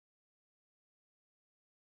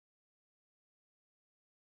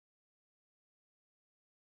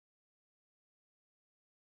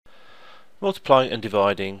Multiplying and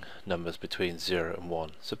dividing numbers between 0 and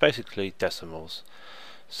 1. So basically decimals.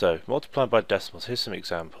 So multiplying by decimals, here's some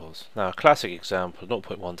examples. Now a classic example,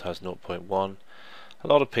 0.1 times 0.1. A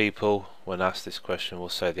lot of people when asked this question will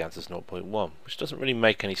say the answer is 0.1, which doesn't really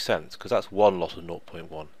make any sense because that's one lot of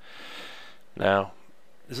 0.1. Now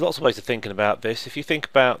there's lots of ways of thinking about this. If you think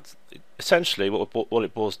about essentially what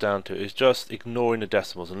it boils down to is just ignoring the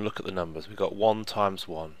decimals and look at the numbers. We've got 1 times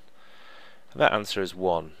 1. And that answer is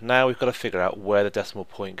 1. Now we've got to figure out where the decimal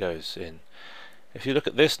point goes in. If you look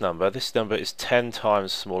at this number is 10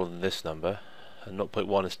 times smaller than this number, and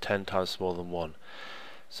 0.1 is 10 times smaller than 1.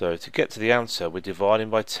 So to get to the answer, we're dividing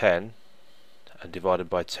by 10 and divided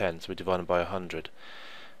by 10, so we're dividing by 100.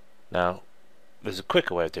 Now there's a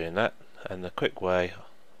quicker way of doing that, and the quick way,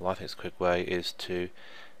 well I think it's a quick way, is to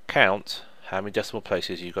count how many decimal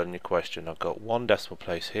places you've got in your question. I've got one decimal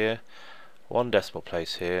place here, one decimal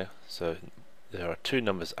place here, so there are two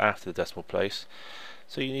numbers after the decimal place,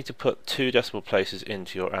 so you need to put two decimal places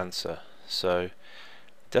into your answer. So the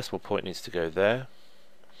decimal point needs to go there,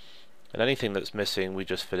 and anything that's missing we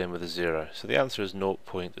just fill in with a 0. So the answer is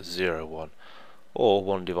 0.01, or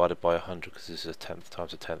 1 divided by 100 because this is a tenth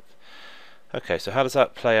times a tenth. Okay, so how does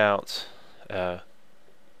that play out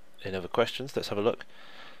in other questions? Let's have a look.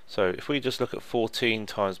 So if we just look at 14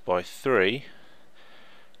 times by 3,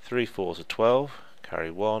 3 fours are 12,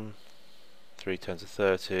 carry 1, 3 tens are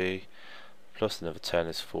 30, plus another 10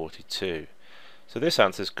 is 42. So this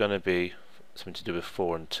answer is going to be something to do with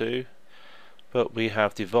 4 and 2, but we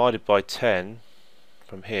have divided by 10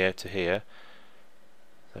 from here to here,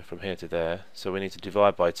 so from here to there, so we need to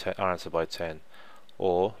divide by 10, our answer by 10.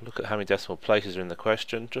 Or look at how many decimal places are in the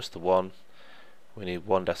question, just the one. We need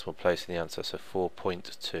one decimal place in the answer, so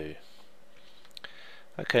 4.2.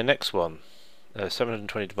 Okay, next one.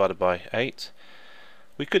 720 divided by 8.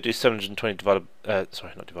 We could do 720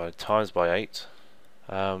 times by 8,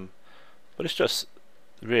 but it's just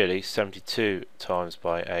really 72 times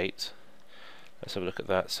by 8. Let's have a look at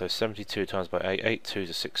that. So 72 times by 8, 8 2s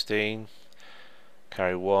are 16,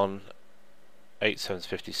 carry 1, 8 7s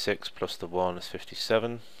 56, plus the 1 is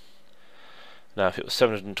 57. Now if it was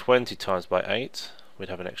 720 times by 8, we'd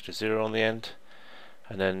have an extra 0 on the end,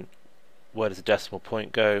 and then where does the decimal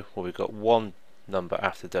point go? Well, we've got one number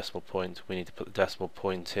after the decimal point, we need to put the decimal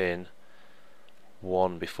point in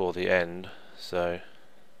 1 before the end, so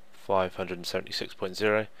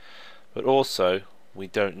 576.0, but also we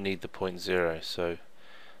don't need the point 0, so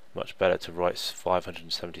much better to write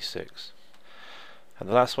 576. And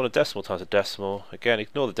the last one, a decimal times a decimal. Again,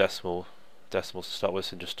 ignore the decimals to start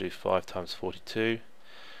with and just do 5 times 42.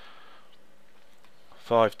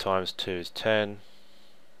 5 times 2 is 10,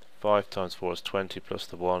 5 times 4 is 20, plus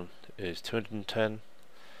the 1 is 210,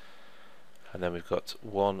 and then we've got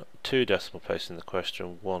 2 decimal places in the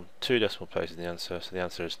question, 2 decimal places in the answer, so the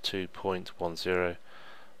answer is 2.10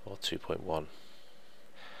 or 2.1.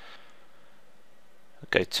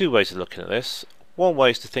 Okay, two ways of looking at this. One way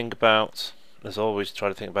is to think about, as I always try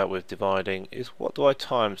to think about with dividing, is what do I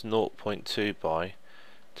times 0.2 by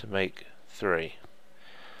to make 3,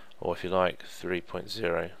 or if you like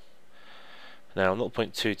 3.0. Now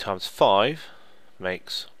 0.2 times 5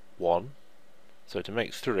 makes 1, so to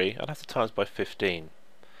make 3 I'd have to times by 15.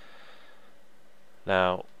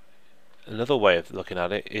 Now another way of looking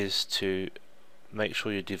at it is to make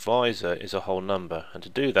sure your divisor is a whole number, and to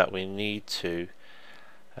do that we need to,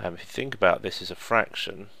 if you think about this as a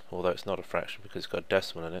fraction, although it's not a fraction because it's got a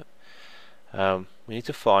decimal in it, we need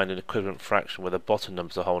to find an equivalent fraction where the bottom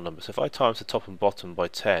number is a whole number. So if I times the top and bottom by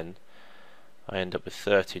 10, I end up with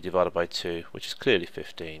 30 divided by 2, which is clearly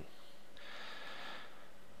 15.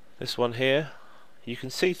 This one here, you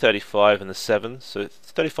can see 35 and the 7, so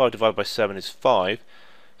 35 divided by 7 is 5,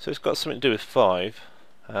 so it's got something to do with 5.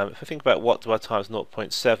 If I think about what do I times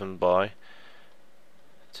 0.7 by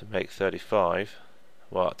to make 35,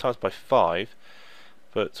 well, times by 5,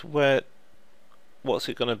 but what's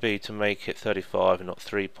it going to be to make it 35 and not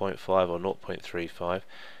 3.5 or 0.35?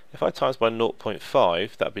 If I times by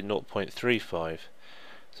 0.5, that'd be 0.35.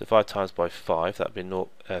 So if I times by 5, that'd be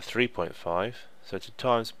 3.5. So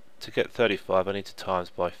to get 35, I need to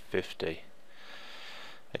times by 50.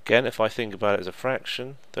 Again, if I think about it as a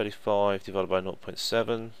fraction, 35 divided by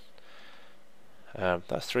 0.7,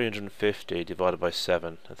 that's 350 divided by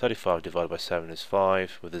 7, and 35 divided by 7 is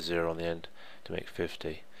 5 with a 0 on the end to make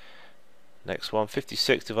 50. Next one,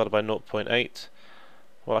 56 divided by 0.8.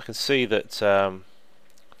 Well, I can see that,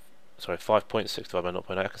 5.6 divided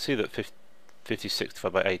by 0.8, I can see that 56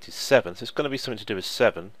 divided by 8 is 7, so it's going to be something to do with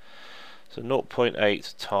 7. So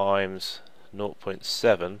 0.8 times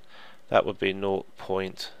 0.7, that would be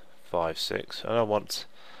 0.56, and I want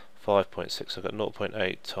 5.6. I've got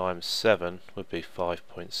 0.8 times 7 would be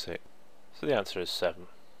 5.6. So the answer is 7.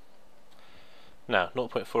 Now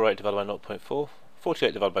 0.48 divided by 0.4.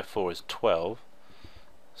 48 divided by 4 is 12.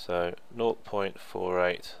 So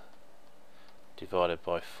 0.48 divided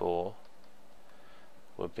by 4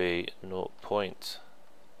 would be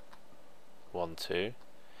 0.12,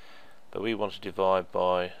 but we want to divide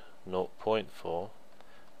by 0.4,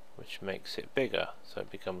 which makes it bigger, so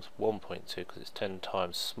it becomes 1.2 because it's 10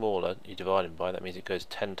 times smaller. You're dividing by, that means it goes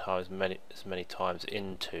 10 times as many times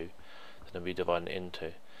into than we dividing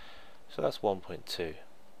into. So that's 1.2.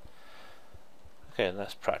 Okay, and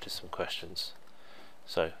let's practice some questions.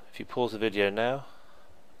 So if you pause the video now.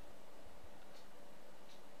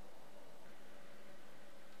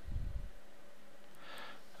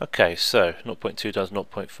 Okay, so 0.2 times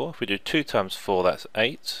 0.4. If we do 2 times 4, that's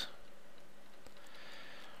 8.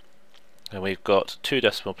 And we've got 2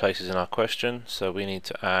 decimal places in our question, so we need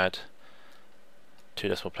to add 2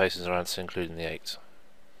 decimal places in our answer, including the 8.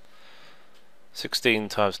 16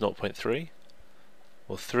 times 0.3.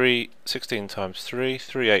 Well, 16 times 3,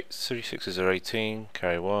 3 sixes are 18,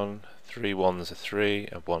 carry 1, 3 ones are 3,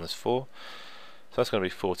 and 1 is 4. So that's going to be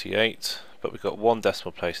 48, but we've got 1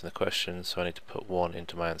 decimal place in the question, so I need to put 1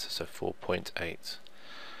 into my answer, so 4.8.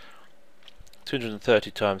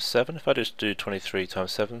 230 times 7, if I just do 23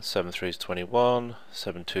 times 7, 7 3 is 21,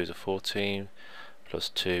 7 2 is 14, plus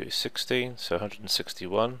 2 is 16, so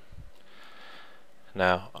 161.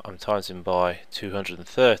 Now I'm timesing by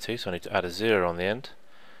 230, so I need to add a 0 on the end,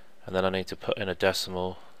 and then I need to put in a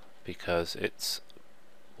decimal because it's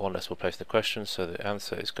 1 decimal place in the question, so the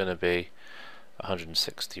answer is going to be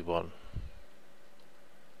 161.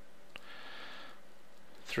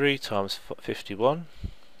 3 times 51.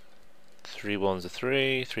 3 ones are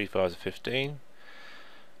 3, 3 fives are 15.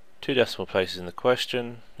 2 decimal places in the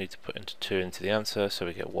question, need to put into 2 into the answer, so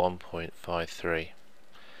we get 1.53.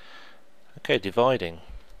 Okay, dividing.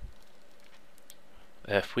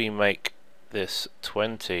 If we make this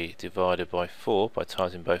 20 divided by 4 by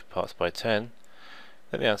timesing both parts by 10,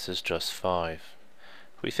 then the answer is just 5.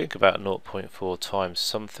 If we think about 0.4 times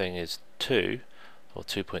something is 2, or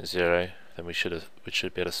 2.0, then we should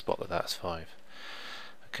be able to spot that that's 5.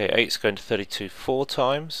 Okay, 8 is going to 32 4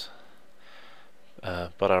 times,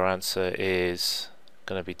 but our answer is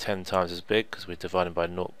going to be 10 times as big because we're dividing by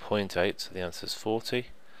 0.8, so the answer is 40.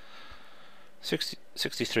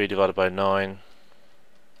 63 divided by 9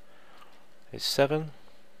 is 7,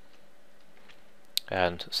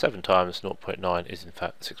 and 7 times 0.9 is in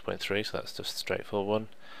fact 6.3, so that's just a straightforward one.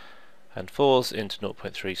 And 4's into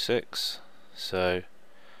 0.36, so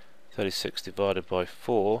 36 divided by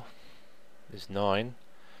 4 is 9,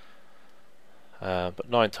 but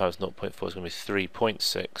 9 times 0.4 is going to be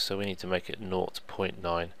 3.6, so we need to make it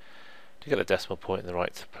 0.9 to get the decimal point in the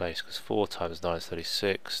right place, because 4 times 9 is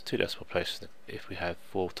 36, 2 decimal places if we have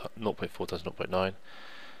 0.4 times 0.9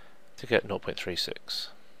 to get 0.36.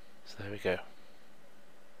 So there we go.